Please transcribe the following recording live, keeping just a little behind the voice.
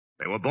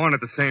They were born at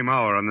the same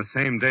hour on the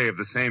same day of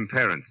the same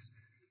parents,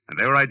 and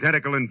they were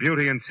identical in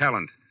beauty and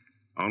talent.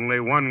 Only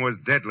one was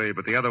deadly,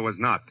 but the other was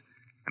not.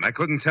 And I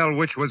couldn't tell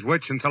which was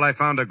which until I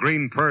found a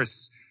green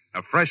purse,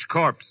 a fresh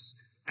corpse,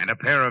 and a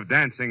pair of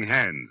dancing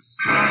hands.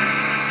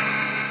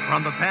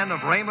 From the pen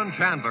of Raymond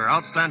Chandler,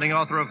 outstanding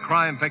author of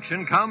crime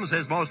fiction, comes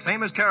his most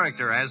famous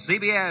character as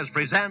CBS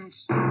presents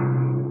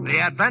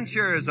The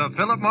Adventures of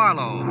Philip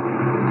Marlowe.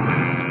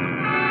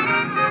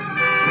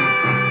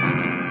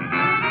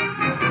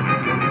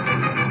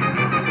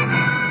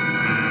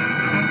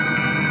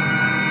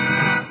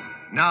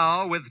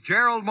 Now, with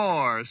Gerald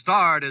Moore,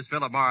 starred as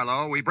Philip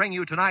Marlowe, we bring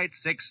you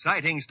tonight's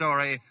exciting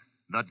story,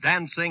 The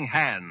Dancing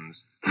Hands.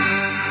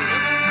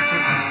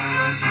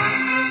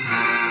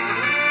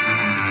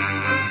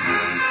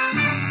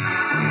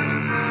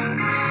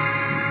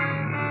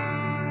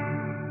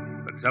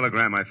 The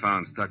telegram I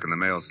found stuck in the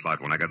mail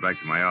slot when I got back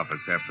to my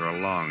office after a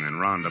long and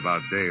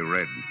roundabout day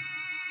read.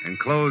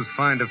 Enclosed,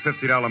 find a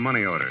 $50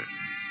 money order.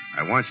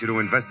 I want you to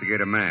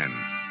investigate a man.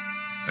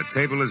 A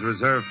table is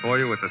reserved for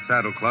you at the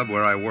Saddle Club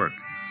where I work.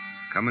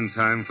 Come in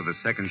time for the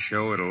second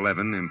show at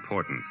 11,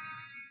 important.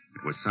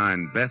 It was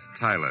signed Beth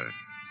Tyler.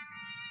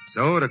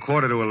 So at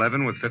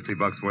 11:15, with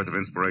 $50 worth of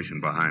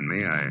inspiration behind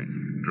me, I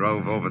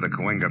drove over the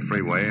Cahuenga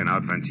Freeway and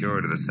out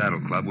Ventura to the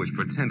Saddle Club, which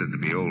pretended to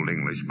be Old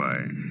English by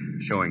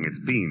showing its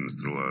beams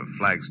through a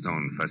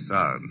flagstone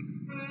facade.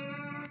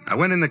 I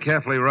went in the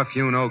carefully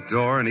rough-hewn oak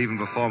door, and even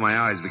before my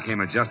eyes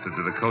became adjusted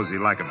to the cozy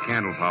lack of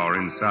candle power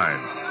inside,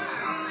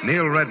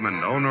 Neil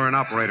Redmond, owner and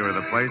operator of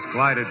the place,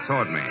 glided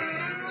toward me,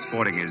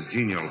 sporting his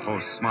genial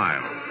host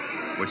smile,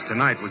 which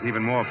tonight was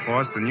even more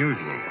forced than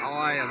usual. How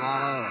are you,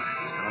 Marlowe?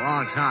 It's been a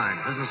long time.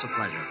 Business a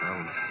pleasure,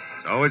 Phil.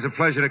 It's always a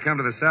pleasure to come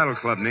to the Saddle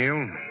Club,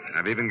 Neil.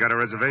 I've even got a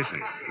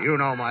reservation. You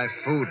know my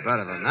food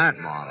better than that,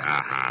 Marlowe.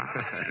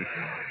 Uh-huh.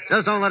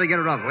 Just don't let it get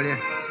rough, will you?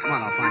 Come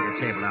on, I'll find your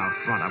table out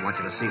front. I want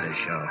you to see this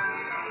show.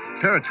 A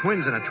pair of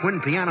twins in a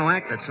twin piano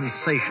act that's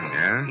sensational.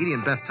 Yeah? Edie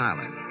and Beth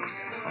Tyler.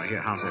 Oh,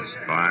 here, how's this?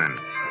 Fine.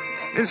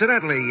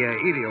 Incidentally,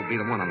 Edie will be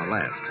the one on the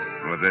left.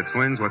 Well, if they're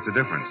twins, what's the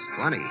difference?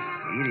 Plenty.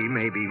 Edie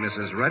may be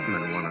Mrs.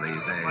 Redmond one of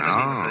these days.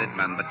 Oh.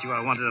 Redmond, but you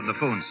are wanted on the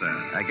phone,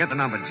 sir. Get the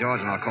number,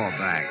 George, and I'll call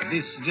back.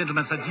 This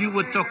gentleman said you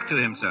would talk to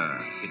him, sir.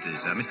 It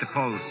is Mr.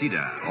 Paul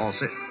Cedar. All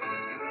set.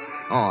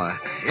 Oh,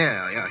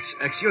 yeah.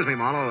 Excuse me,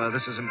 Marlowe.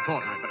 This is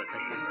important. I better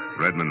take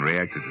it. Redmond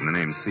reacted to the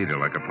name Cedar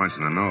like a punch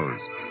in the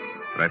nose.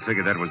 But I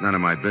figured that was none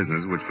of my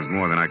business, which was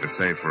more than I could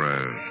say for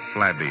a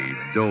flabby,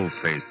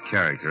 dough-faced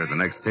character at the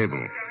next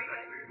table,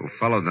 who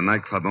followed the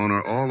nightclub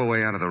owner all the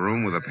way out of the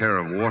room with a pair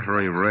of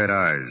watery red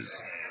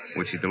eyes,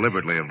 which he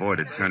deliberately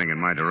avoided turning in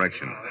my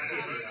direction.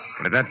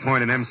 But at that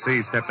point, an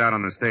MC stepped out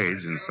on the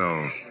stage, and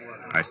so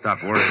I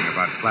stopped worrying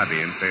about Flabby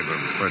in favor of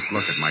a first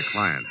look at my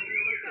client.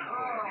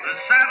 The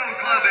Saddle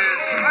Club is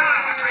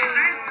proud to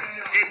present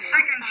its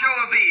second show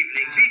of the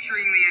evening,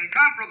 featuring the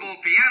incomparable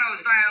piano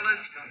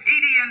stylist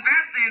Edie and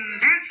Beth in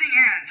Dancing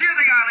Hands. Here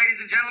they are, ladies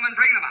and gentlemen.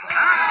 Bring them out.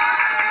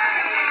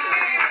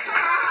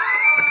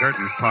 The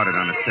curtains parted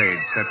on a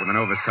stage set with an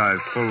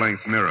oversized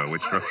full-length mirror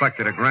which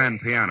reflected a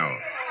grand piano,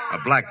 a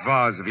black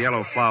vase of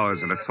yellow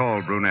flowers, and a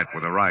tall brunette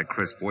with a wry,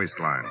 crisp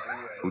waistline,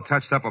 who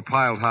touched up a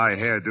piled-high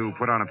hairdo,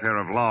 put on a pair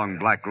of long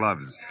black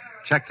gloves,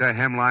 checked her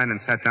hemline,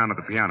 and sat down at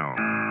the piano.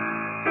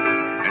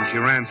 And she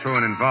ran through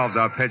an involved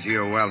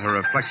arpeggio while her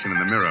reflection in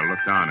the mirror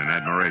looked on in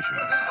admiration.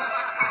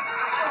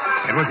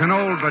 It was an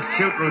old but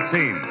cute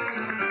routine,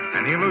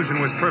 and the illusion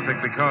was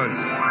perfect because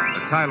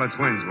the Tyler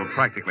twins were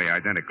practically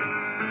identical.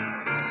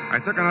 I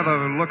took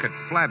another look at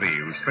Flabby,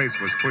 whose face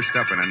was pushed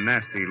up in a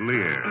nasty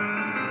leer.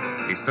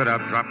 He stood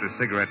up, dropped his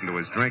cigarette into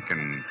his drink,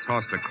 and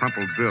tossed a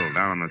crumpled bill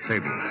down on the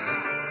table,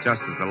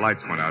 just as the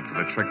lights went out for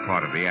the trick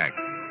part of the act.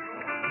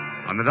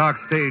 On the dark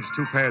stage,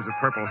 two pairs of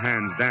purple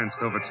hands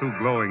danced over two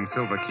glowing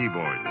silver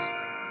keyboards,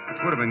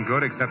 which would have been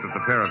good except that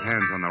the pair of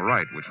hands on the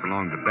right, which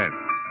belonged to Beth,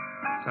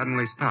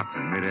 suddenly stopped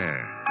in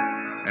midair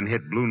and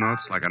hit blue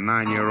notes like a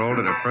 9-year-old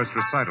at her first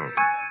recital.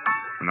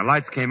 When the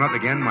lights came up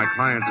again, my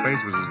client's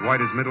face was as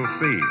white as Middle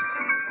Sea,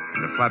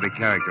 and the flabby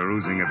character,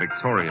 oozing a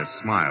victorious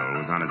smile,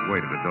 was on his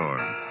way to the door.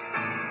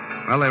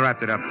 Well, they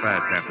wrapped it up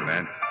fast after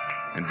that,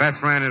 and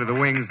Beth ran into the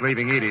wings,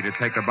 leaving Edie to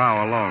take the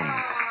bow alone.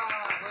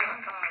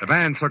 The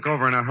band took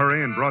over in a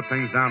hurry and brought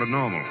things down to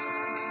normal.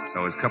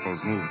 So as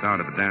couples moved down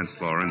to the dance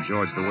floor and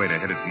George the waiter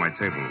headed for my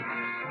table,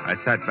 I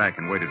sat back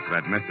and waited for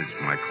that message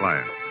from my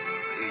client.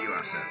 Here you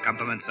are, sir.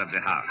 Compliments of the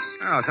house.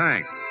 Oh,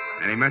 thanks.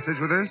 Any message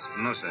with this?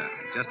 No, sir.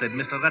 Just that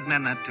Mr.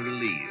 Redman had to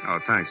leave. Oh,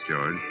 thanks,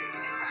 George.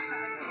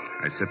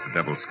 I sipped the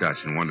double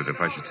scotch and wondered if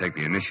I should take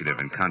the initiative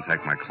and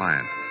contact my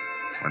client.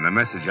 When the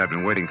message I'd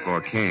been waiting for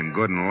came,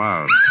 good and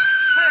loud,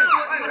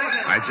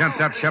 I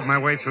jumped up, shoved my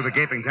way through the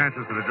gaping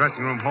dancers to the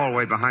dressing room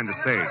hallway behind the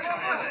stage.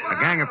 A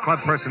gang of club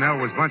personnel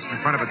was bunched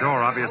in front of a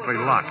door, obviously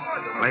locked,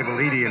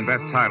 labeled Edie and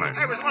Beth Tyler.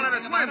 Hey, it was one of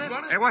the twins.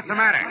 Hey, what's the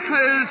matter?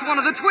 It's one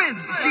of the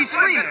twins. She's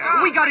screaming.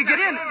 We got to get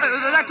in.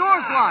 That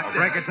door's locked.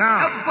 Break it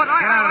down. But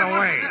Get out of the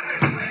way.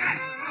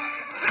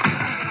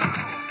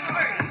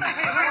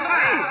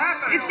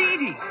 It's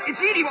Edie.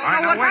 It's Edie. All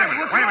right, now,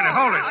 wait a minute.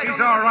 Hold it.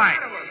 She's all right.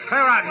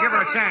 Clear out and give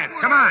her a chance.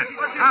 Come on.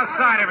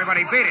 Outside,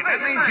 everybody. Beat it.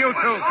 That means you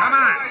too. Come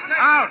on.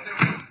 Out.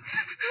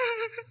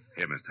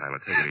 Here, Miss Tyler,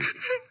 take it easy.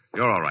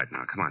 You're all right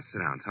now. Come on, sit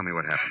down. Tell me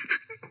what happened.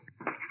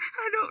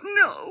 I don't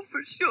know for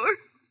sure.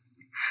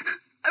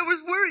 I was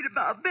worried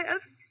about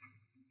Beth.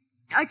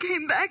 I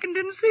came back and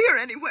didn't see her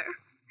anywhere.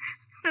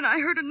 Then I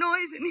heard a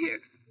noise in here.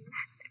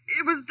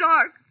 It was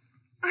dark.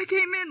 I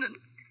came in and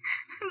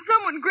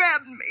someone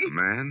grabbed me. A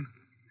man?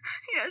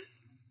 Yes.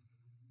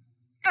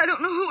 I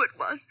don't know who it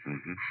was.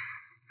 Mm-hmm.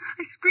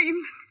 I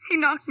screamed. He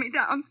knocked me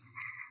down.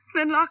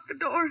 Then locked the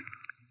door.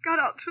 Got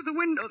out through the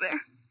window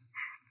there.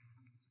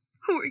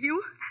 Who are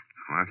you?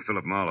 Oh, I'm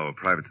Philip Marlowe, a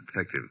private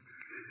detective.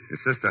 Your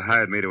sister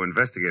hired me to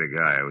investigate a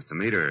guy. I was to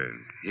meet her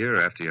here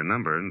after your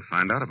number and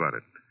find out about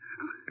it.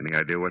 Any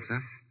idea what's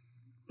up?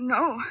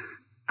 No,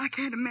 I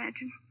can't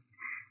imagine.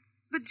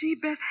 But, gee,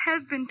 Beth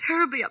has been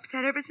terribly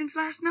upset ever since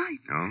last night.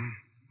 Oh?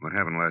 What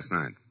happened last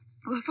night?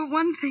 Well, for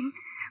one thing,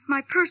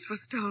 my purse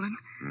was stolen.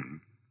 Mm-hmm.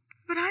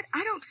 But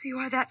I don't see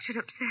why that should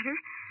upset her.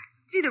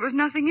 Gee, there was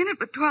nothing in it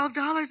but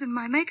 $12 and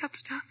my makeup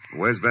stuff.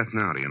 Where's Beth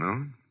now, do you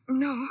know?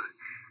 No,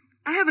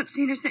 I haven't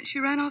seen her since she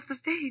ran off the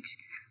stage.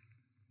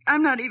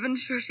 I'm not even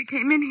sure she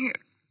came in here.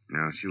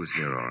 No, she was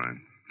here, all right.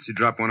 She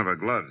dropped one of her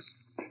gloves.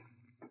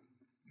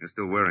 You're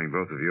still wearing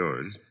both of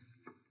yours.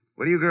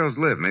 Where do you girls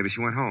live? Maybe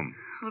she went home.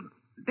 Well,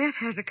 Beth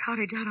has a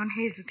cottage out on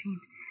Hazeltine,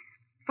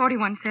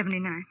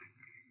 4179.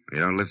 You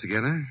don't live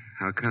together?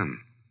 How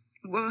come?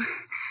 Well,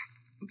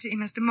 gee,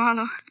 Mr.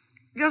 Marlowe,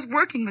 just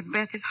working with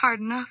Beth is hard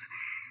enough.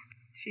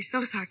 She's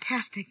so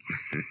sarcastic.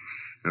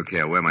 Okay,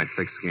 I'll wear my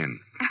thick skin.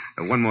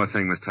 One more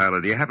thing, Miss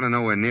Tyler. Do you happen to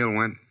know where Neil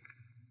went?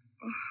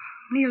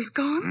 Neil's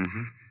gone?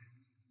 Mm-hmm.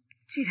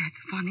 Gee,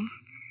 that's funny.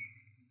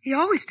 He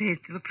always stays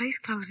till the place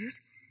closes.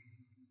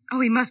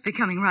 Oh, he must be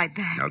coming right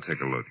back. I'll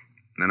take a look.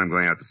 Then I'm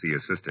going out to see your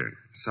sister.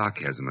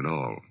 Sarcasm and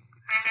all.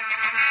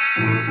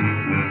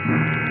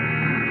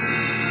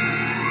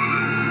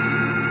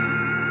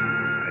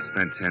 I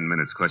spent 10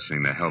 minutes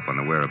questioning the help on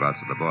the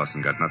whereabouts of the boss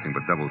and got nothing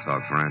but double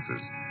talk for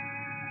answers.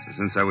 So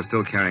since I was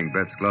still carrying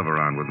Beth's glove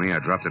around with me, I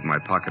dropped it in my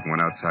pocket and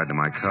went outside to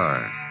my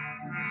car.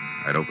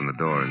 I'd opened the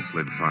door and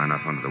slid far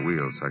enough under the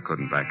wheel so I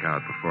couldn't back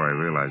out before I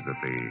realized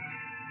that the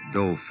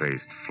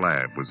dough-faced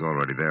Flab was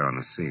already there on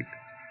the seat.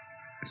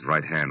 His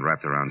right hand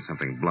wrapped around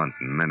something blunt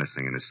and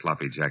menacing in his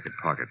sloppy jacket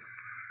pocket.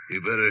 You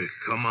better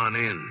come on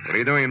in. What are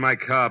you doing in my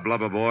car,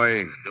 blubber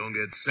boy? Don't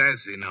get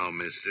sassy now,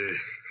 mister.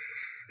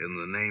 And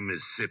the name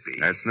is Sippy.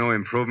 That's no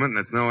improvement, and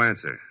that's no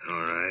answer.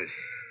 All right.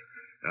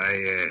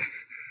 I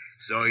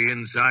saw you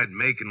inside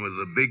making with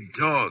the big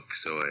talk,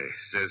 so I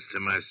says to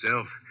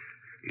myself,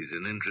 he's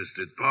an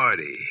interested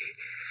party.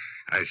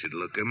 I should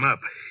look him up.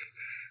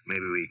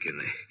 Maybe we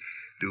can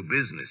do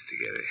business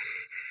together.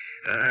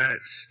 All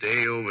right,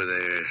 stay over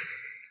there.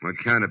 What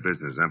kind of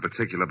business? I'm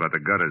particular about the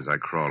gutters I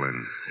crawl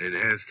in. It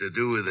has to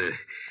do with the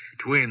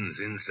twins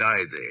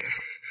inside there.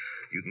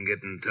 You can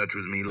get in touch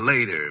with me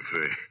later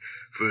for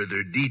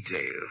further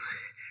details.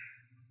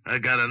 I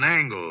got an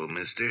angle,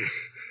 mister.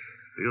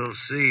 You'll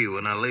see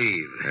when I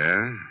leave.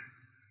 Yeah?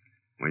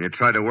 When you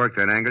tried to work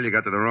that angle, you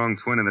got to the wrong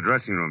twin in the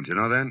dressing room. Do you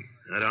know that?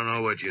 I don't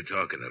know what you're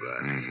talking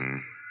about. Mm-hmm.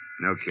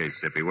 Okay,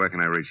 Sippy, where can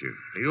I reach you?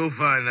 You'll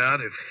find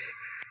out if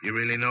you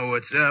really know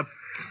what's up.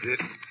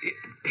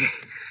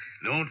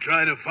 Don't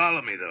try to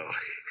follow me, though.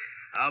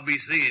 I'll be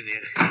seeing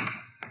you.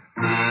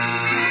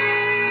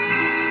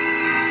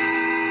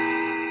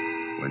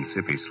 When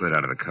Sippy slid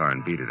out of the car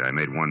and beat it, I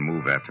made one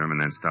move after him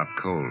and then stopped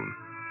cold.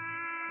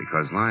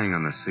 Because lying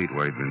on the seat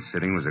where he'd been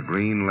sitting was a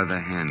green leather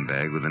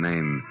handbag with the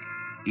name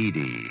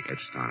Edie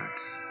etched on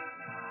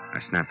it. I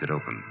snapped it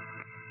open.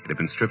 It had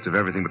been stripped of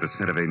everything but the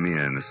scent of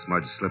Amia and the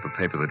smudged slip of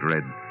paper that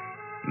read,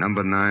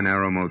 Number 9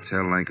 Arrow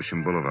Motel,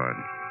 Lancashire Boulevard.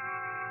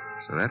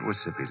 So that was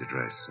Sippy's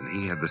address, and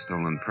he had the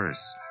stolen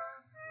purse.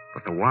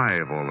 But the why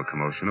of all the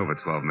commotion over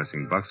 12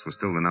 missing bucks was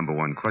still the number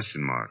one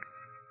question mark.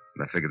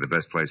 And I figured the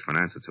best place for an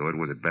answer to it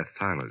was at Beth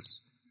Tyler's.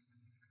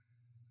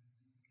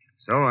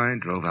 So I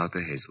drove out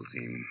to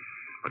Hazeltine.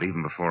 But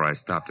even before I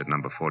stopped at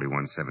number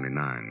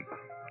 4179,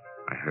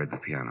 I heard the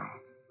piano.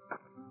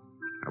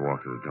 I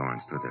walked to the door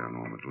and stood there a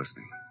moment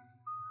listening.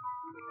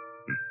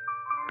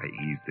 I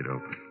eased it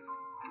open,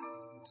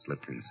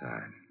 slipped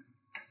inside.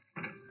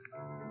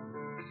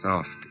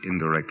 Soft,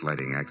 indirect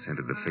lighting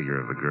accented the figure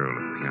of the girl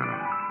at the piano.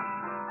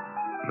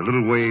 The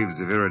little waves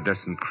of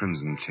iridescent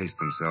crimson chased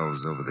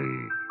themselves over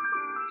the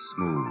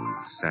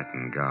smooth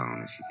satin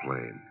gown as she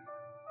played.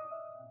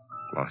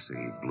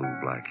 Glossy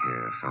blue-black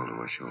hair fell to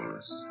her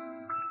shoulders.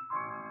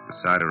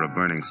 Beside her, a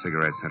burning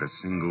cigarette sent a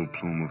single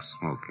plume of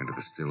smoke into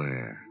the still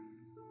air.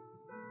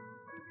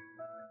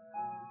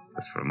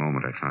 Just for a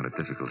moment, I found it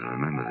difficult to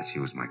remember that she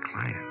was my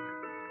client.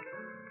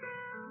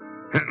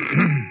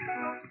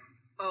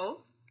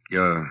 Oh?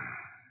 You're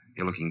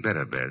looking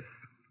better, Beth.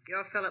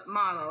 You're Philip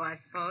Marlowe, I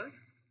suppose.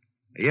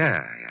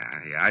 Yeah.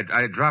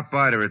 I dropped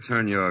by to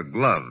return your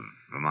glove,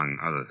 among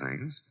other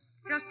things.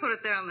 Just put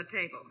it there on the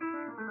table.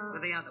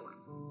 With the other one.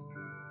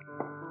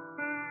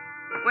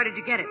 Where did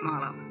you get it,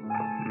 Marlowe?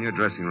 In your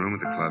dressing room at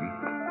the club.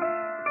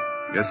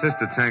 Your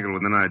sister tangled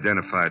with an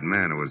unidentified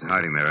man who was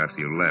hiding there after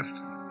you left.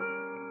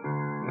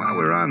 While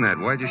we were on that,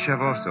 why'd you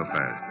shove off so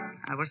fast?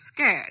 I was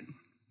scared.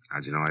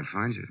 How'd you know I'd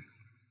find you?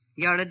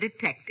 You're a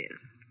detective.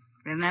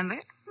 Remember?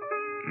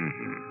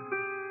 Mm-hmm.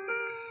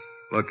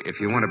 Look, if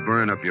you want to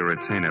burn up your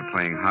retainer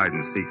playing hide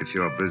and seek, it's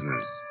your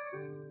business.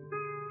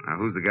 Now,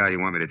 who's the guy you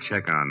want me to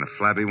check on? The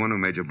flabby one who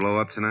made you blow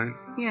up tonight?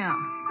 Yeah.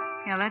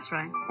 Yeah, that's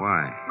right.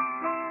 Why?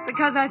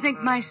 Because I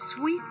think my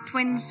sweet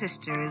twin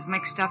sister is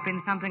mixed up in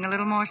something a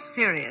little more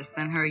serious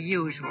than her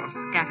usual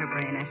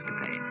scatterbrain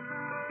escapades.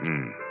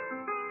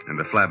 And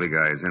the flabby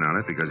guy is in on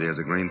it because he has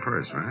a green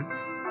purse, right?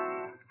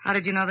 How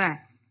did you know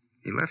that?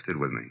 He left it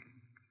with me.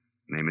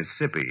 Name is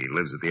Sippy. He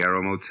lives at the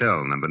Arrow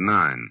Motel, number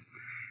 9.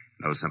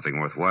 Knows something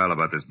worthwhile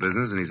about this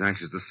business, and he's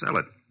anxious to sell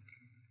it.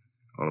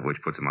 All of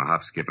which puts him a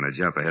hop, skip, and a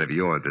jump ahead of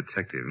your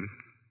detective.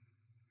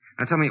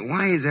 Now tell me,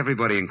 why is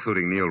everybody,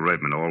 including Neil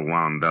Redmond, all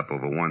wound up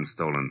over one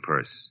stolen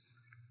purse?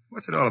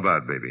 What's it all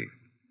about, baby?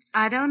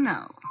 I don't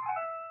know,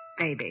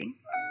 baby.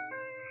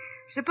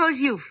 Suppose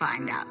you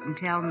find out and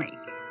tell me.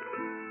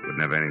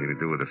 Wouldn't have anything to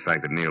do with the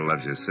fact that Neil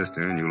loves your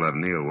sister and you love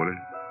Neil, would it?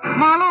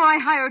 Marlowe, I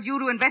hired you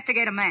to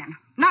investigate a man,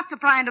 not to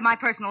pry into my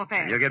personal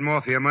affairs. You'll get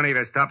more for your money if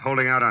you stop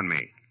holding out on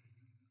me.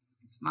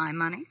 It's my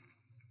money.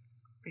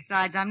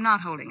 Besides, I'm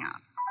not holding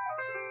out.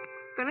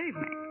 Believe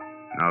me.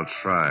 I'll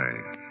try.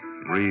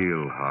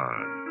 Real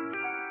hard.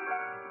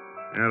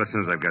 Well, as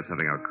soon as I've got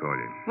something, I'll call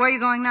you. Where are you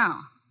going now?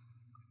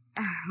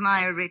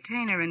 My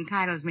retainer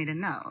entitles me to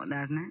know,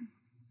 doesn't it?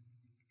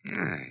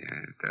 Yeah,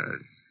 it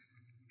does.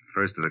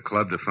 First to the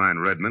club to find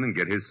Redmond and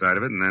get his side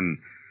of it, and then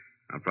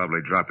I'll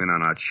probably drop in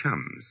on our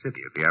chum,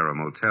 Sippy, at the Arrow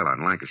Motel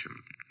on Lancashire.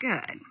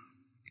 Good.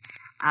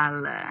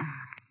 I'll,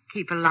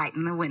 keep a light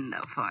in the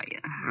window for you.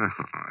 Oh,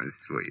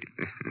 sweet.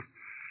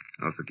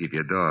 Also keep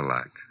your door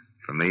locked.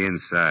 From the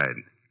inside,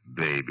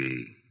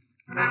 baby.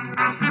 As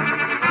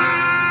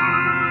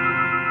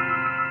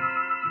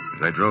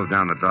I drove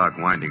down the dark,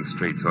 winding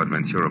street toward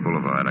Ventura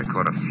Boulevard, I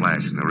caught a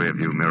flash in the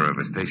rearview mirror of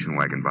a station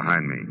wagon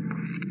behind me.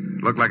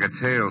 It looked like a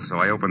tail, so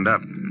I opened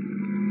up.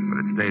 But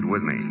it stayed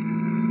with me.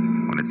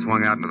 When it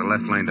swung out into the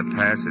left lane to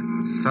pass, it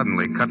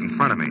suddenly cut in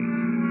front of me.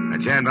 I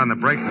jammed on the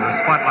brakes as the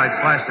spotlight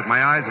slashed at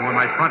my eyes, and when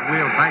my front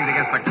wheel banged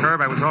against the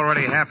curb, I was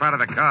already half out of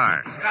the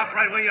car. Stop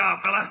right where you are,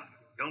 fella.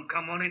 Don't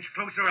come 1 inch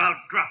closer, I'll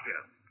drop you.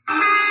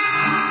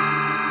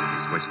 I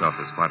switched off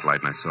the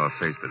spotlight, and I saw a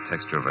face the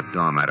texture of a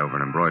doormat over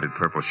an embroidered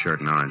purple shirt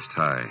and orange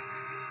tie.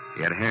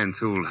 He had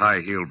hand-tooled,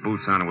 high-heeled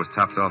boots on and was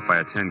topped off by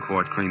a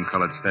 10-quart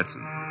cream-colored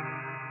Stetson.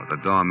 But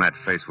the doormat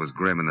face was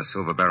grim, and the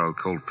silver-barreled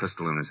Colt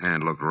pistol in his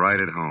hand looked right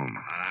at home.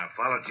 I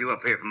followed you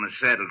up here from the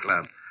Saddle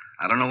Club.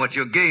 I don't know what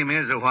your game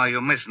is or why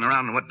you're messing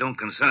around and what don't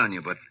concern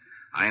you, but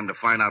I aim to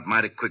find out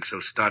mighty quick, so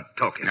start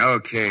talking.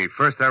 Okay.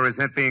 First, I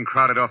resent being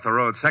crowded off the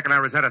road. Second, I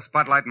resent a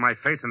spotlight in my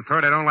face. And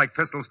third, I don't like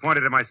pistols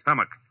pointed at my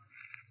stomach.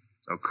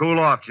 So cool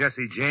off,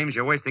 Jesse James.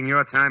 You're wasting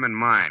your time and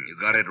mine. You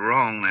got it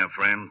wrong there,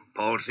 friend.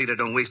 Paul Cedar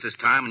don't waste his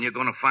time, and you're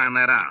going to find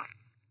that out.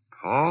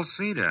 Paul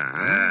Cedar,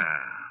 huh? Yeah.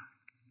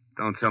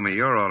 Don't tell me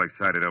you're all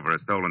excited over a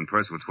stolen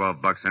purse with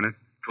 $12 in it.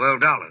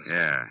 $12?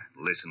 Yeah.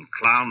 Listen,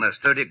 clown, there's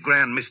 30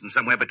 grand missing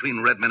somewhere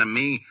between Redmond and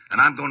me,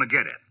 and I'm going to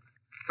get it.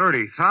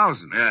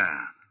 30,000?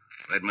 Yeah.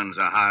 Redmond's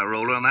a high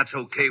roller, and that's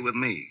okay with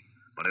me.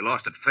 But he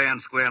lost it fair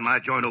and square in my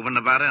joint over in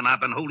Nevada, and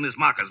I've been holding his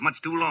markers much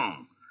too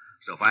long.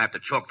 So if I have to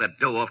chalk that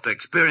dough off to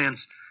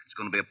experience, it's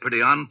going to be a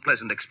pretty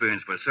unpleasant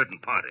experience for a certain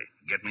party.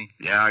 Get me?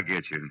 Yeah, I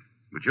get you.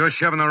 But you're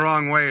shoving the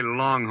wrong way,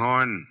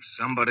 Longhorn.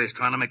 Somebody's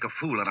trying to make a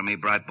fool out of me,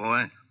 bright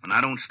boy, and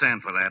I don't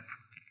stand for that.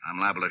 I'm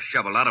liable to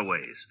shove a lot of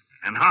ways,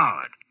 and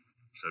hard.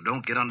 So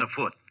don't get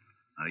underfoot.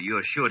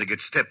 You're sure to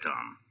get stepped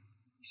on.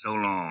 So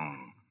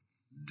long,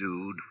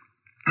 dude.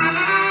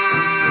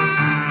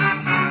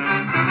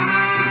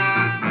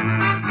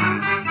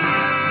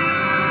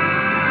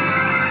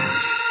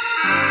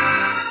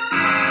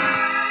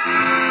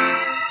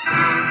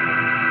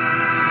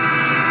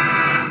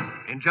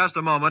 In just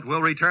a moment,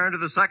 we'll return to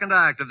the second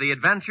act of The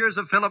Adventures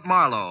of Philip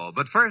Marlowe.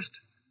 But first,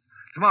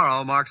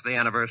 tomorrow marks the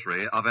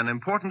anniversary of an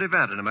important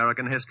event in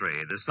American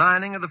history, the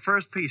signing of the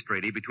first peace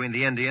treaty between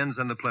the Indians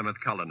and the Plymouth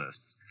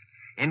colonists.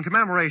 In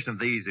commemoration of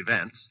these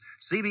events,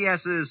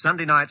 CBS's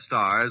Sunday night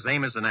stars,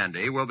 Amos and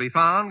Andy, will be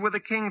found with a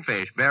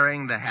kingfish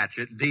bearing the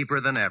hatchet deeper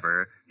than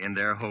ever in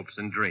their hopes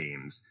and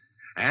dreams.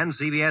 And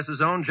CBS's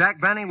own Jack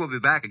Benny will be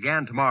back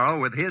again tomorrow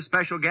with his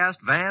special guest,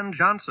 Van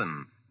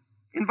Johnson.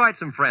 Invite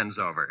some friends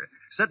over.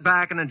 Sit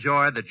back and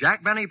enjoy the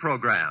Jack Benny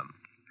program.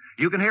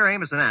 You can hear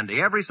Amos and Andy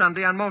every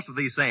Sunday on most of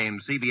these same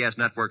CBS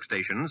network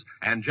stations,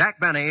 and Jack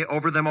Benny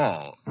over them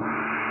all.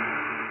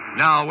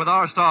 Now, with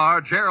our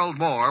star, Gerald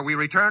Moore, we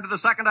return to the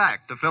second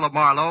act of Philip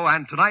Marlowe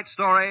and tonight's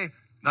story,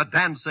 The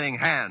Dancing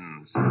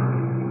Hands.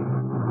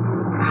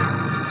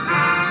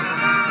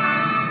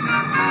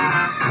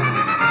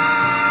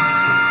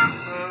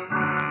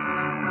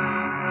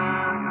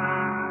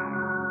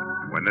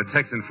 When the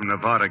Texan from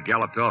Nevada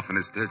galloped off in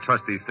his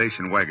trusty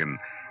station wagon,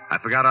 I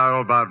forgot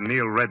all about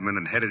Neil Redmond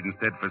and headed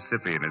instead for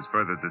Sippy and his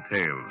further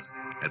details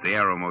at the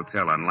Arrow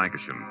Motel on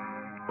Lancashire.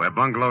 where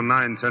Bungalow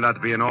 9 turned out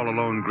to be an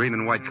all-alone green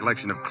and white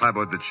collection of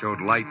clapboard that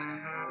showed light,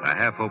 a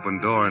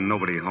half-open door, and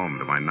nobody home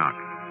to my knock.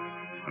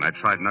 When I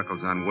tried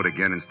knuckles on wood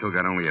again and still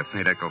got only a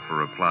faint echo for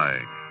reply,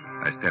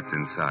 I stepped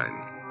inside.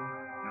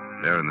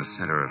 There in the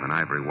center of an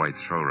ivory-white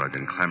throw rug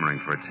and clamoring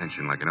for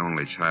attention like an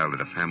only child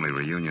at a family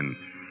reunion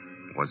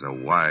was a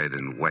wide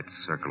and wet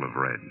circle of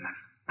red.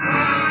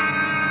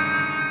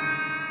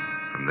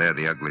 From there,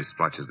 the ugly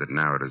splotches that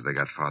narrowed as they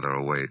got farther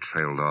away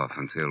trailed off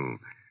until,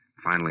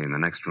 finally, in the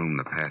next room,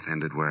 the path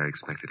ended where I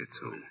expected it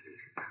to.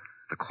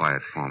 The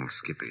quiet form of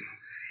Skippy,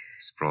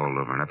 sprawled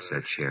over an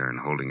upset chair and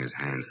holding his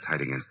hands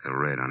tight against the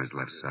red on his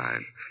left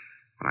side.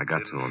 When I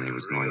got to him, he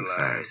was going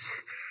fast.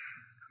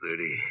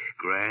 30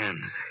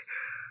 grand.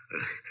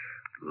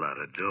 A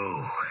lot of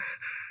dough.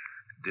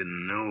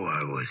 Didn't know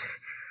I was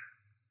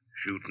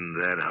shooting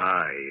that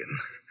high. And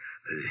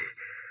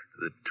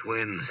the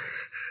twins.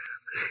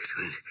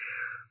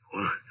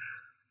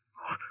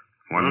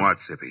 One what,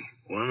 Sippy?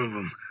 One of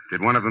them.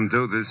 Did one of them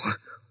do this?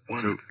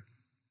 One.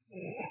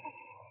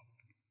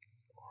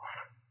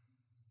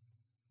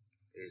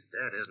 He's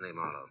dead, isn't he,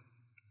 Marlowe?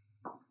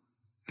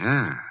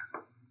 Yeah.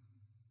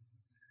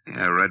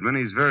 Yeah, Redmond,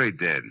 he's very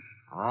dead.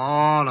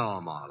 Oh, no,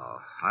 Marlowe.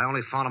 I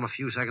only found him a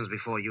few seconds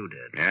before you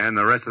did. Yeah, and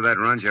the rest of that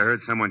run, you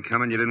heard someone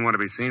coming, you didn't want to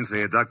be seen, so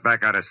you ducked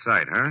back out of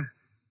sight, huh?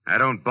 I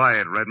don't buy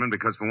it, Redmond,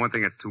 because for one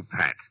thing, it's too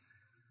pat.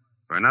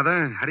 For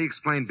another, how do you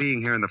explain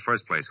being here in the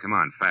first place? Come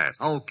on,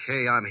 fast.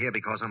 Okay, I'm here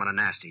because I'm in a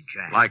nasty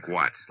jam. Like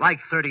what? Like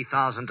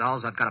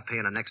 $30,000 I've got to pay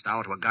in the next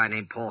hour to a guy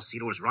named Paul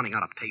Cedar who's running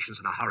out of patience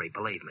in a hurry,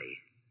 believe me.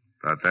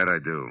 About that I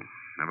do.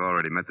 I've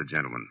already met the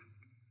gentleman.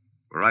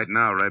 But right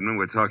now, Redmond,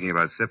 we're talking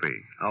about Sippy.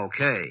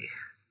 Okay.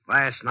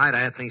 Last night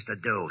I had things to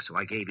do, so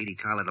I gave Edie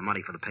Tyler the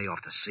money for the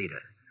payoff to Cedar.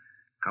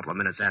 A couple of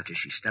minutes after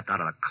she stepped out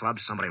of the club,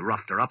 somebody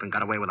roughed her up and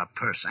got away with a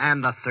purse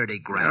and the 30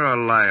 grand. You're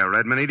a liar,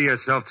 Redmond. Edie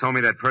herself told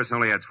me that purse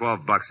only had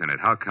 $12 in it.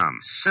 How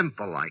come?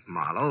 Simple like,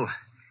 Marlowe.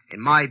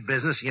 In my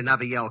business, you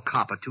never yell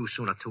copper too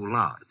soon or too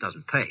loud. It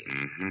doesn't pay.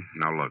 Mm-hmm.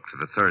 Now, look, for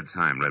the third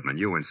time, Redmond,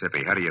 you and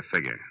Sippy, how do you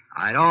figure?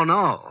 I don't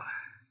know.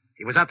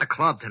 He was at the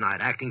club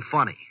tonight, acting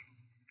funny.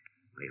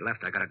 When he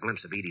left, I got a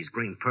glimpse of Edie's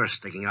green purse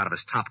sticking out of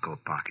his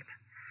topcoat pocket.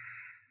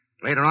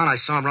 Later on, I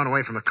saw him run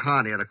away from a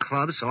car near the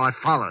club, so I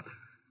followed.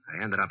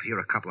 I ended up here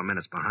a couple of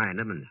minutes behind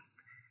him, and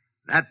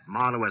that,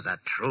 Marlowe, is the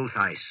truth,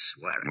 I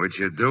swear. Which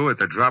you do at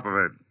the drop of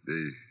a...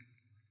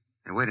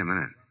 Hey, wait a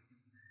minute.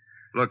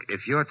 Look,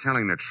 if you're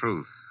telling the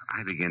truth,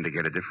 I begin to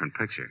get a different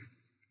picture.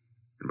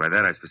 And by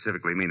that, I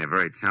specifically mean a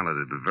very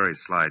talented but very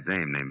sly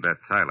dame named Beth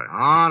Tyler.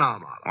 Oh, no,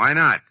 Marlowe. Why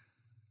not?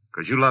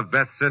 Because you love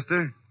Beth's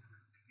sister?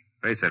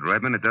 Face it,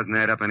 Redmond, it doesn't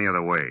add up any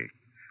other way.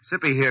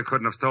 Sippy here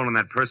couldn't have stolen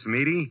that purse from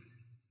Edie.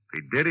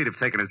 If he did, he'd have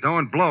taken his dough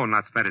and blown,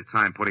 not spent his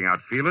time putting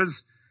out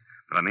feelers.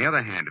 But on the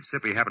other hand, if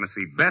Sippy happened to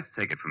see Beth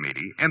take it from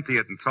Edie, empty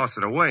it, and toss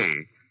it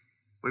away,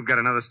 we've got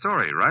another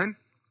story, right?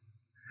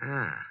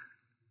 Ah.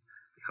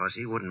 Because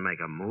he wouldn't make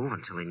a move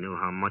until he knew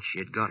how much she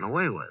had gotten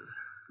away with.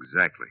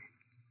 Exactly.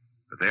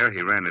 But there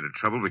he ran into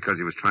trouble because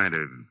he was trying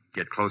to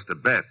get close to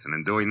Beth, and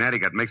in doing that, he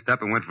got mixed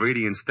up and went for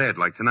Edie instead,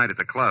 like tonight at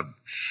the club.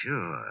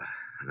 Sure.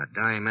 And a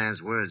dying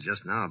man's words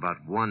just now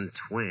about one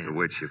twin. To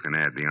which you can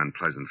add the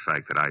unpleasant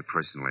fact that I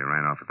personally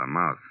ran off at the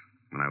mouth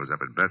when I was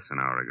up at Beth's an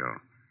hour ago.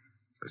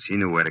 So she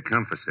knew where to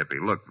come for Sippy.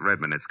 Look,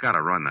 Redmond, it's got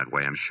to run that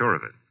way. I'm sure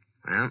of it.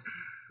 Well,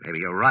 maybe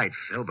you're right,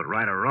 Phil, but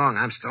right or wrong,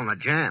 I'm still in a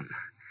jam.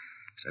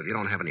 So if you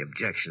don't have any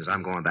objections,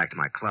 I'm going back to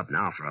my club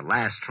now for a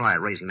last try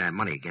at raising that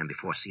money again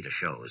before Cedar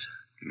shows.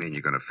 You mean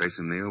you're going to face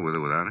him, Neil, with or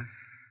without it?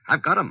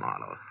 I've got him,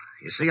 Marlowe.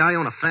 You see, I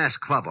own a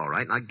fast club, all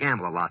right, and I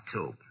gamble a lot,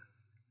 too.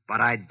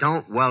 But I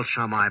don't welch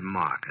on my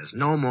markers,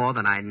 no more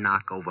than I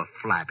knock over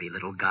flabby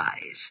little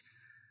guys.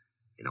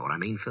 You know what I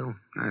mean, Phil?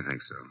 I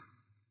think so.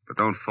 But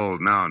don't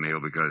fold now, Neil,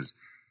 because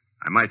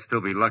I might still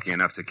be lucky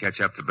enough to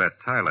catch up to Beth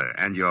Tyler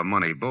and your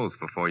money both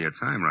before your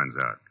time runs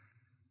out.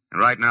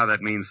 And right now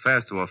that means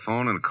fast to a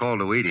phone and a call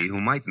to Edie, who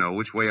might know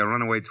which way a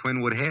runaway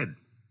twin would head.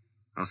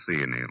 I'll see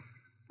you, Neil.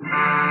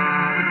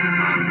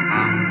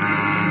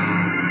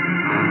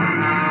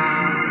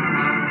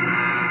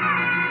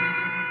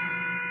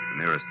 The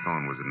nearest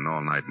phone was at an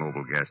all-night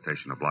mobile gas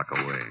station a block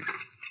away.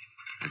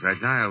 As I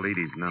dialed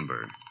Edie's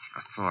number,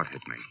 a thought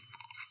hit me.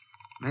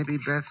 Maybe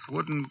Beth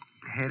wouldn't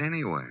head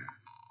anywhere.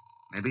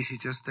 Maybe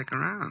she'd just stick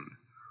around.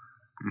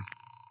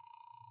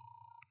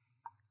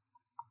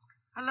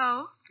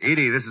 Hello?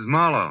 Edie, this is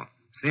Marlowe.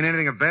 Seen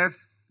anything of Beth?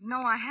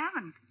 No, I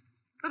haven't.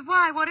 But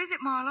why? What is it,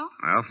 Marlowe?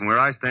 Well, from where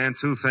I stand,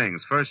 two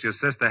things. First, your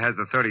sister has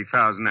the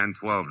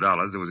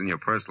 $30,012 that was in your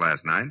purse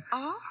last night.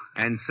 Oh?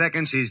 And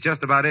second, she's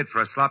just about it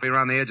for a sloppy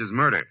around the edges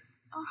murder.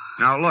 Oh.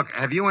 Now, look,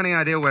 have you any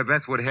idea where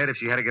Beth would head if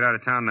she had to get out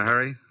of town in a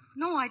hurry?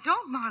 No, I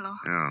don't, Marlowe.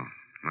 Oh,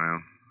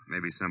 well,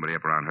 maybe somebody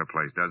up around her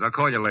place does. I'll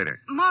call you later.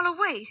 Marlowe,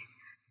 wait.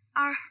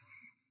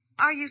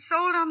 Are you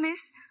sold on this?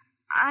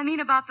 I mean,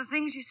 about the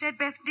things you said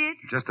Beth did?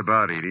 Just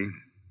about, Edie.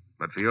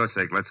 But for your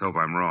sake, let's hope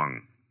I'm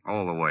wrong.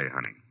 All the way,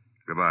 honey.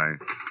 Goodbye.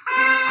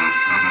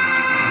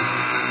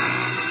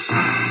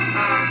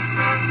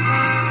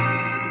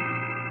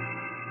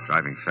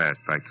 Driving fast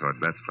back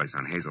toward Beth's place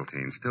on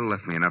Hazeltine still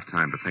left me enough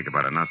time to think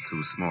about a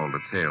not-too-small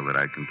detail that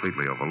I'd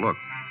completely overlooked.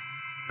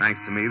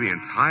 Thanks to me, the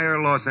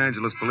entire Los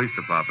Angeles Police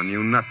Department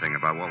knew nothing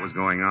about what was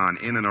going on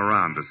in and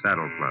around the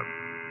Saddle Club.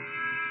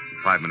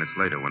 5 minutes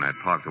later, when I'd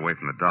parked away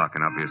from the dark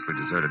and obviously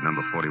deserted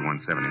number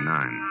 4179,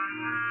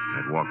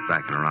 I'd walked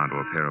back and around to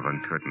a pair of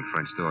uncurtained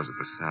French doors at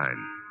the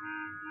side.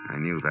 I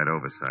knew that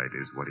oversight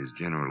is what is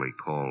generally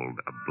called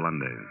a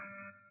blunder.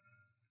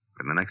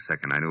 But in the next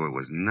second, I knew it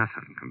was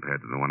nothing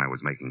compared to the one I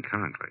was making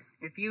currently.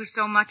 If you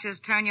so much as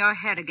turn your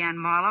head again,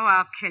 Marlowe,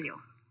 I'll kill you.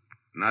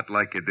 Not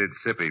like you did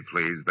Sippy,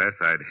 please, Beth.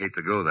 I'd hate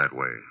to go that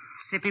way.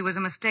 Sippy was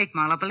a mistake,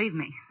 Marlowe, believe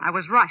me. I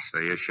was rushed. So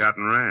you shot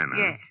and ran,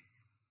 huh? Yes.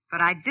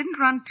 But I didn't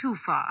run too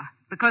far,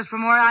 because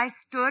from where I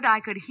stood, I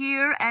could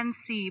hear and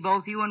see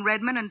both you and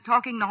Redmond and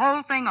talking the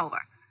whole thing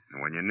over.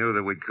 And when you knew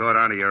that we'd caught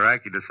on to your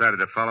act, you decided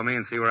to follow me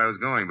and see where I was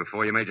going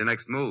before you made your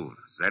next move.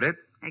 Is that it?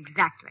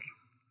 Exactly.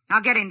 Now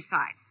get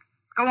inside.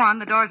 Go on,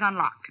 the door's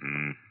unlocked.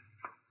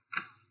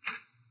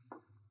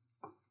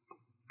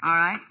 All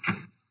right.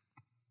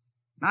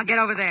 Now get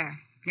over there,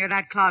 near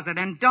that closet,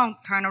 and don't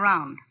turn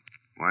around.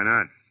 Why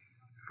not?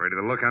 Afraid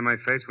of the look on my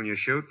face when you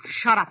shoot?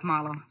 Shut up,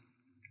 Marlowe.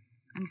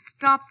 And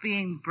stop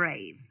being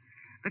brave,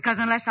 because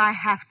unless I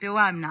have to,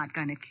 I'm not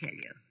going to kill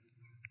you.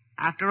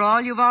 After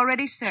all, you've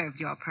already served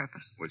your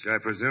purpose. Which I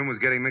presume was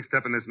getting mixed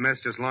up in this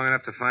mess just long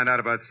enough to find out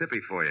about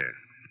Sippy for you.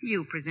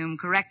 You presume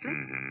correctly.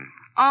 Mm-hmm.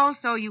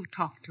 Also, you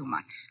talk too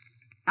much.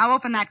 Now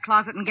open that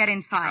closet and get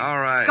inside. All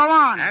right. Go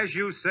on. As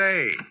you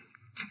say.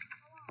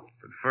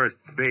 But first,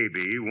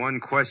 baby,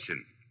 one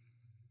question.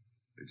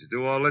 Did you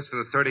do all this for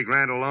the 30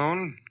 grand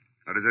alone?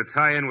 Or does it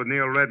tie in with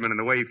Neil Redmond and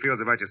the way he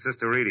feels about your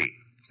sister Edie?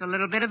 It's a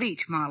little bit of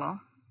each,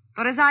 Marlowe.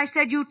 But as I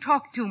said, you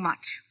talk too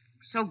much.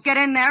 So get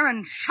in there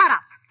and shut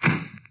up.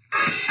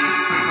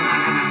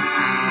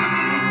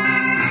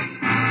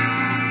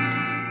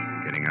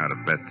 Getting out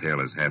of Beth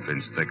Taylor's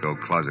half-inch thick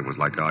oak closet was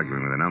like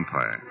arguing with an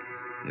umpire.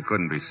 You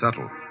couldn't be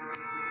subtle.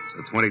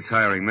 So 20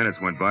 tiring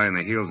minutes went by, and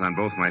the heels on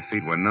both my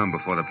feet were numb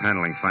before the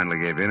paneling finally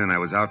gave in, and I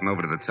was out and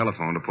over to the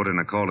telephone to put in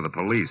a call to the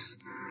police.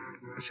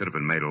 It should have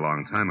been made a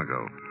long time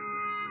ago.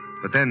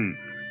 But then,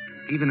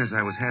 even as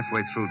I was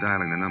halfway through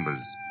dialing the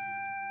numbers,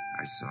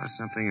 I saw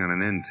something on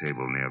an end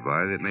table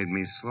nearby that made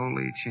me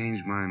slowly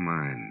change my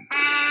mind.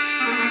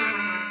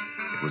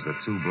 It was the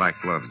 2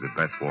 black gloves that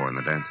Beth wore in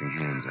the Dancing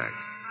Hands act.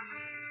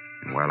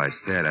 And while I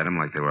stared at them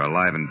like they were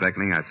alive and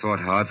beckoning, I thought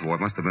hard for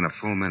what must have been a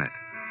full minute.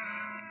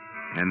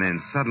 And then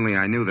suddenly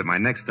I knew that my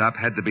next stop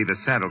had to be the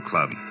Saddle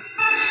Club.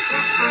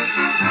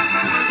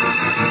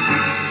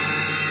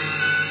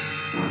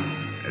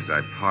 As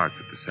I parked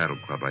at the Saddle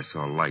Club, I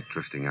saw light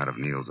drifting out of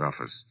Neil's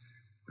office,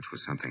 which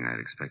was something I had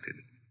expected.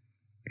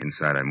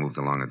 Inside, I moved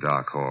along a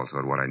dark hall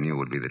toward what I knew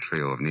would be the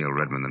trio of Neil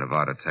Redmond, the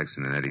Nevada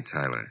Texan, and Eddie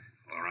Tyler.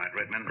 All right,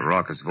 Redmond. The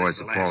raucous voice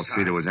of Paul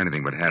Cedar was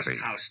anything but happy.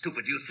 Just how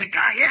stupid you think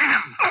I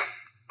am?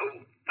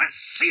 That's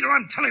Cedar,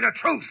 I'm telling the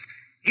truth.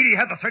 Edie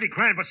had the 30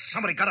 grand, but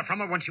somebody got it from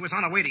her when she was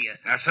on her way to you.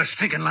 That's a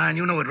stinking line.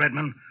 You know it,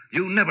 Redmond.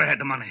 You never had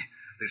the money.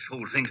 This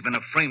whole thing's been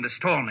a frame to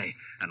stall me.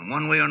 And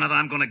one way or another,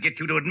 I'm going to get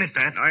you to admit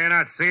that. No, you're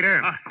not,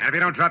 Cedar. And if you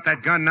don't drop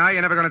that gun now,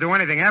 you're never going to do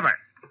anything ever.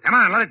 Come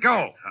on, let it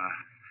go.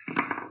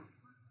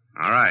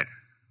 All right.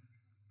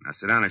 Now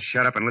sit down and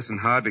shut up and listen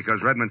hard,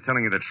 because Redmond's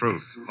telling you the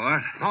truth.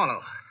 What?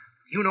 Marlowe,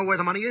 you know where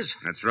the money is?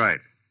 That's right.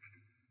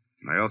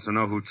 And I also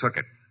know who took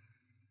it.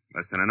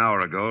 Less than an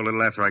hour ago, a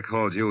little after I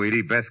called you,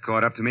 Edie, Beth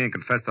caught up to me and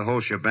confessed the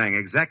whole shebang,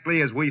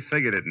 exactly as we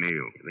figured it, Neil.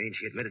 You mean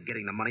she admitted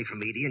getting the money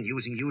from Edie and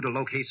using you to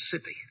locate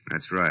Sippy?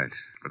 That's right.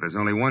 But there's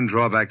only one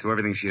drawback to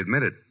everything she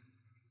admitted.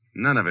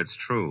 None of it's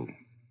true.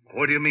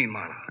 What do you mean,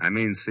 Marlowe? I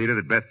mean, Cedar,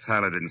 that Beth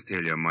Tyler didn't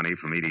steal your money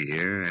from Edie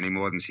here any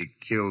more than she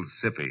killed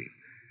Sippy.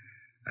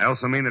 I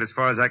also mean that as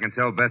far as I can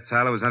tell, Beth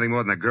Tyler was nothing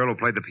more than a girl who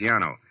played the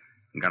piano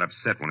and got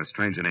upset when a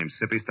stranger named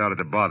Sippy started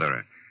to bother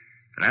her.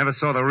 And I never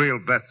saw the real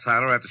Beth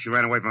Tyler after she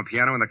ran away from a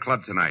piano in the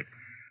club tonight.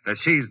 That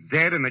she's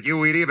dead and that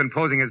you, Edie, have been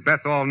posing as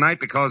Beth all night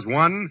because,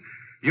 1,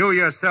 you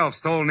yourself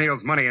stole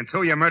Neil's money, and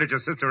 2, you murdered your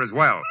sister as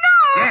well.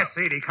 No! Yes,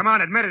 Edie, come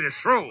on, admit it. It's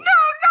true. No,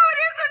 it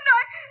isn't.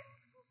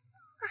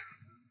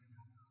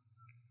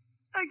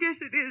 I guess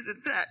it is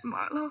at that,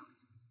 Marlowe.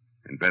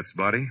 And Beth's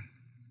body?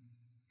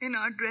 In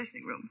our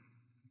dressing room.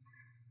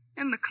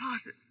 In the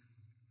closet.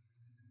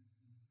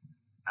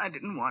 I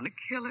didn't want to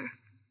kill her.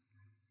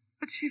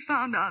 But she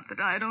found out that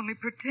I had only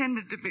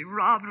pretended to be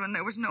robbed when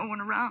there was no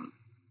one around.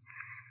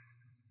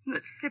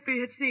 That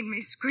Sippy had seen me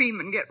scream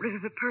and get rid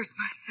of the purse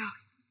myself.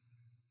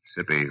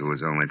 Sippy, who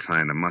was only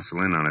trying to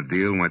muscle in on a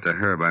deal, went to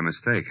her by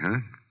mistake, huh?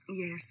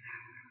 Yes.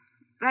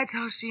 That's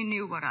how she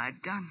knew what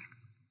I'd done.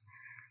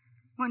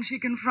 When she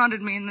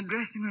confronted me in the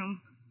dressing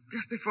room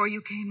just before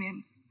you came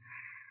in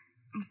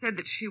and said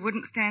that she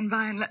wouldn't stand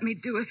by and let me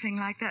do a thing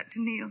like that to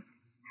Neil,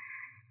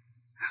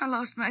 I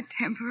lost my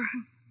temper.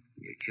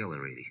 You killed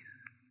her, Edie.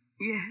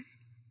 Yes,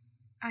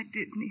 I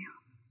did, Neil.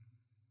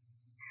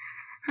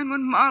 And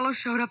when Marlowe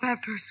showed up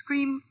after her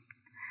scream,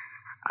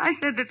 I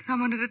said that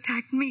someone had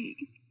attacked me.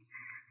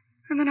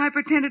 And then I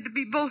pretended to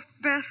be both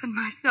Beth and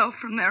myself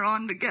from there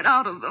on to get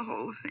out of the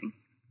whole thing.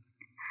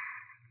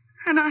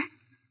 And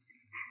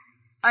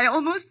I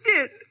almost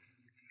did.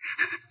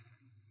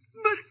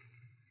 But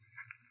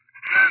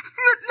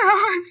now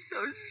I'm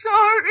so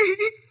sorry.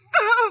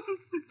 Oh,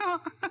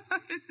 no.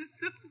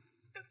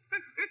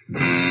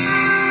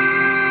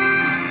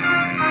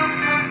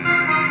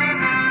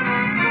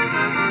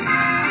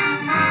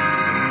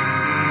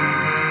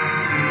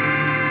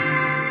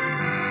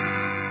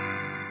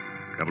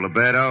 A couple of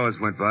bad hours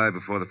went by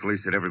before the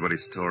police had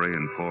everybody's story,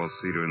 and Paul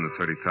Cedar and the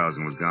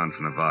 30,000 was gone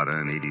for Nevada,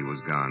 and Edie was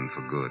gone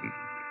for good.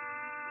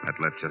 That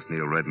left just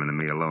Neil Redmond and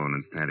me alone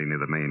and standing near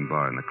the main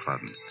bar in the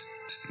club.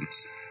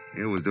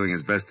 Neil was doing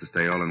his best to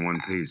stay all in one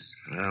piece.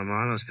 Well,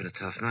 Marlowe, it's been a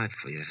tough night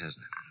for you, hasn't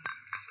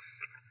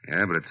it?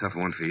 Yeah, but a tough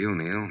one for you,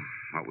 Neil.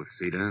 What with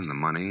Cedar and the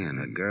money and...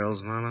 The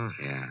girls, Marlowe?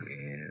 Yeah.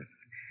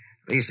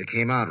 At least it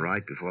came out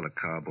right before the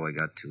cowboy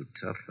got too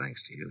tough,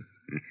 thanks to you.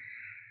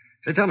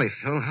 So tell me,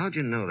 Phil, how'd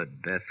you know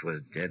that Beth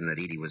was dead and that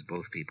Edie was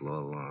both people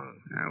all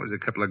along? That was a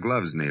couple of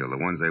gloves, Neil, the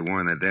ones they wore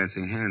in their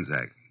Dancing Hands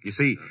act. You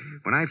see,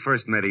 when I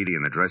first met Edie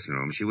in the dressing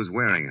room, she was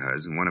wearing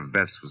hers, and one of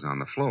Beth's was on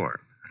the floor.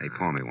 Hey,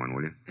 pour me one,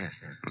 will you? Yes.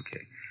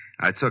 Okay.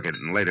 I took it,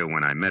 and later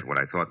when I met what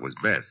I thought was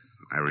Beth,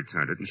 I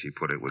returned it, and she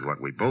put it with what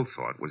we both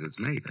thought was its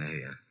mate.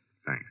 Yeah.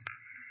 Thanks.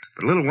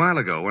 But a little while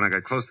ago, when I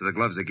got close to the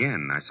gloves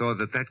again, I saw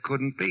that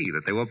couldn't be,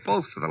 that they were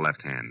both for the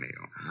left hand,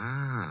 Neil.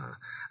 Ah.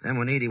 Then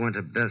when Edie went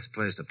to Beth's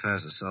place to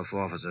pass herself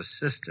off as her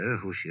sister,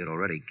 who she had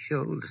already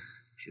killed,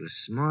 she was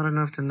smart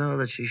enough to know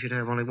that she should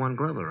have only one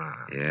glove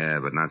around. Yeah,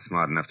 but not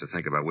smart enough to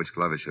think about which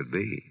glove it should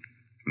be.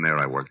 From there,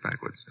 I worked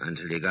backwards.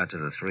 Until you got to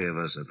the three of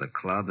us at the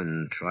club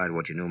and tried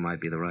what you knew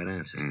might be the right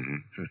answer.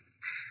 Mm-hmm.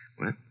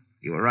 Well,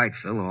 you were right,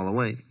 Phil, all the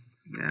way.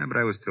 Yeah, but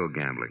I was still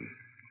gambling.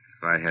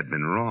 If I had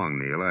been wrong,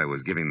 Neil, I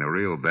was giving the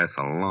real Beth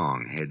a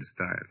long head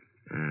start.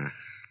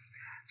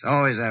 It's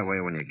always that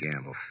way when you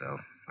gamble, Phil.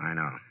 I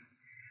know.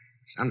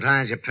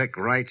 Sometimes you pick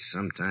right,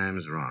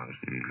 sometimes wrong.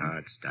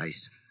 Cards,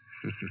 dice.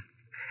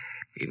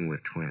 Even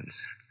with twins.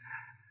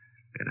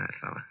 Good night,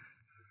 fella.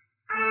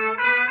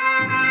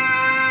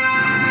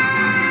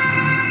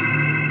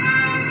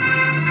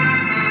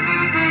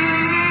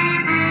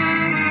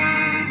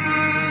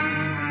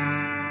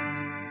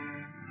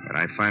 But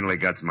I finally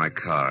got to my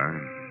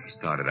car,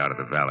 started out of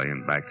the valley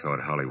and back toward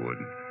Hollywood.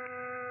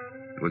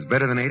 It was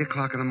better than 8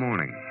 o'clock in the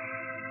morning.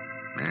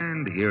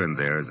 And here and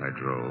there as I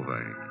drove,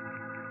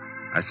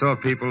 I saw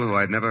people who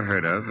I'd never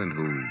heard of and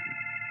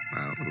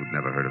who'd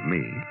never heard of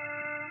me,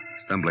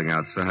 stumbling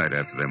outside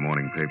after their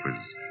morning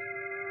papers.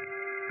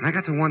 And I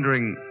got to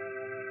wondering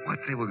what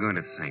they were going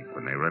to think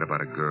when they read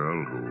about a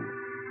girl who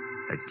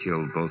had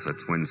killed both her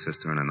twin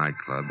sister in a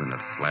nightclub and a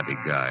flabby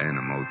guy in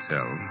a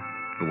motel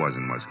who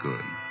wasn't much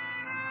good.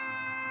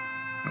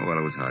 Oh, well,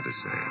 it was hard to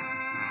say.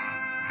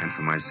 And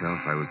for myself,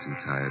 I was too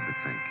tired to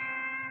think.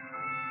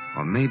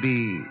 Or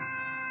maybe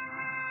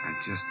I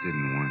just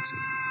didn't want to.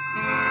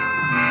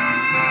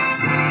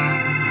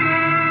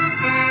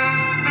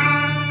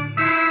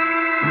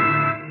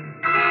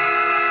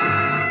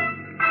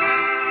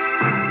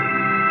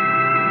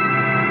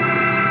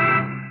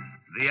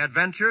 The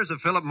Adventures of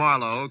Philip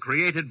Marlowe,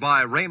 created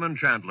by Raymond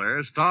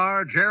Chandler,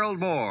 star Gerald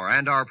Moore,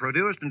 and are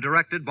produced and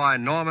directed by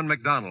Norman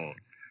MacDonald.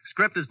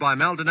 Script is by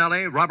Mel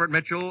Donnelly, Robert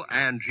Mitchell,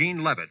 and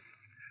Gene Levitt.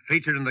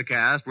 Featured in the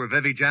cast were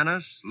Vivi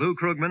Janis, Lou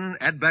Krugman,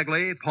 Ed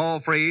Begley, Paul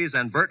Frees,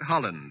 and Bert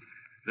Holland.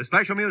 The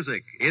special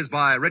music is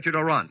by Richard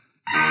O'Runt.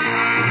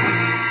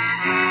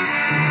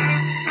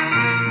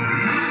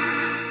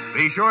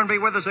 Be sure and be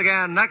with us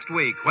again next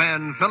week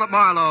when Philip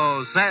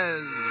Marlowe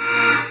says...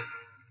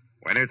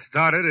 When it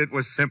started, it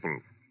was simple.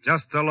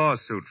 Just a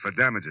lawsuit for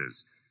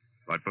damages.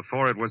 But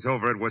before it was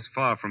over, it was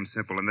far from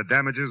simple, and the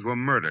damages were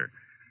murder.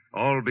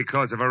 All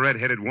because of a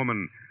red-headed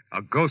woman,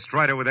 a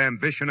ghostwriter with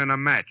ambition and a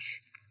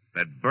match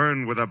that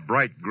burned with a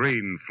bright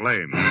green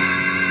flame.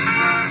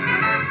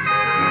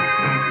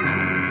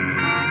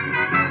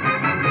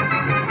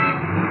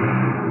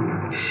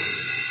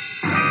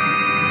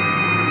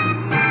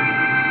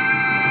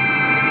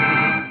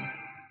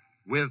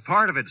 With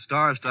part of its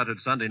star-studded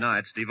Sunday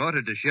nights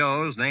devoted to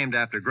shows named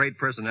after great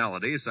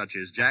personalities such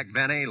as Jack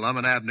Benny, Lum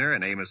and Abner,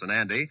 and Amos and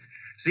Andy,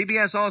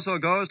 CBS also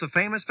goes to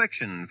famous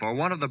fiction for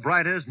one of the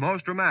brightest,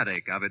 most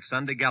dramatic of its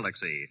Sunday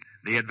galaxy,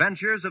 The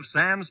Adventures of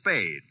Sam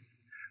Spade.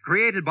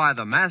 Created by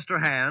the master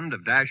hand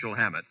of Dashiell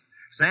Hammett,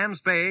 Sam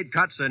Spade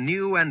cuts a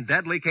new and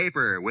deadly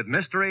caper with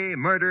mystery,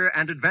 murder,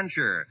 and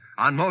adventure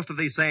on most of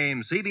these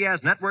same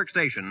CBS network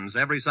stations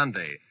every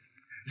Sunday.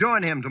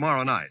 Join him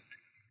tomorrow night.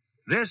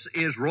 This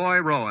is Roy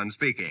Rowan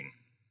speaking.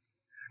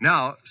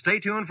 Now,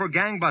 stay tuned for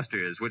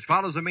Gangbusters, which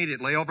follows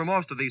immediately over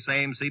most of these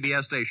same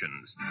CBS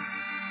stations.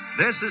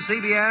 This is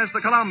CBS,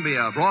 the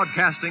Columbia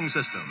Broadcasting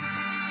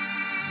System.